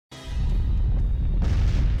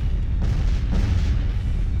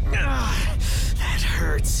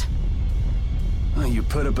hurts. Well, you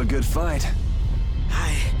put up a good fight.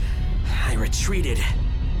 I retreated.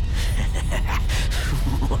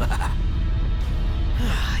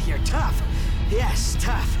 You're tough. Yes,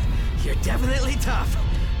 tough. You're definitely tough.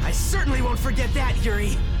 I certainly won't forget that,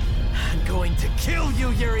 Yuri. I'm going to kill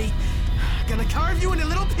you, Yuri. Gonna carve you into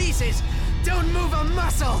little pieces. Don't move a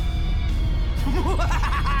muscle.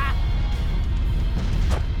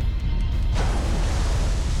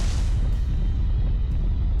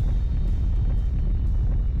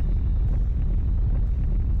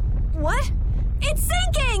 What? It's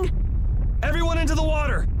sinking! Everyone into the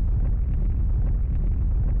water!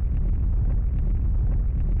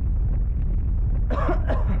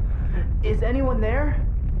 Is anyone there?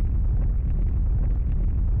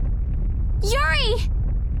 Yuri!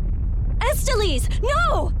 Esteliz,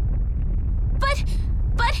 no!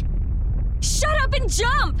 But... Shut up and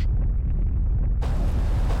jump!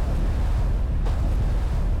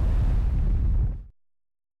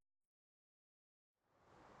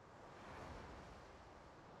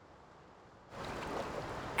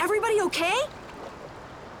 Everybody okay?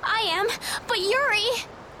 I am, but Yuri...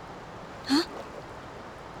 Huh?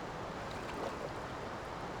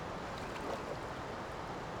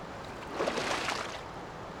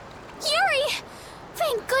 Yuri!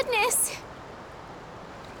 Thank goodness!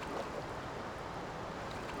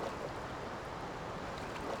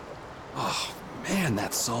 Oh, man,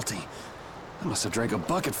 that's salty. I must have drank a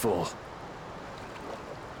bucket full.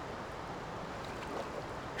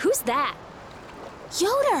 Who's that?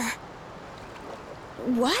 Yoder!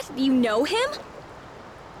 What? You know him?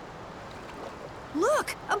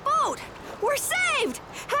 Look! A boat! We're saved!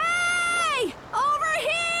 Hey! Over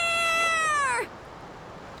here!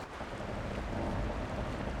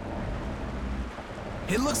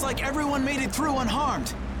 It looks like everyone made it through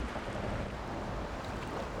unharmed.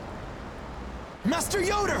 Master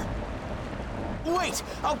Yoder! Wait!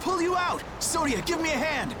 I'll pull you out! Sodia, give me a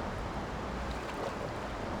hand!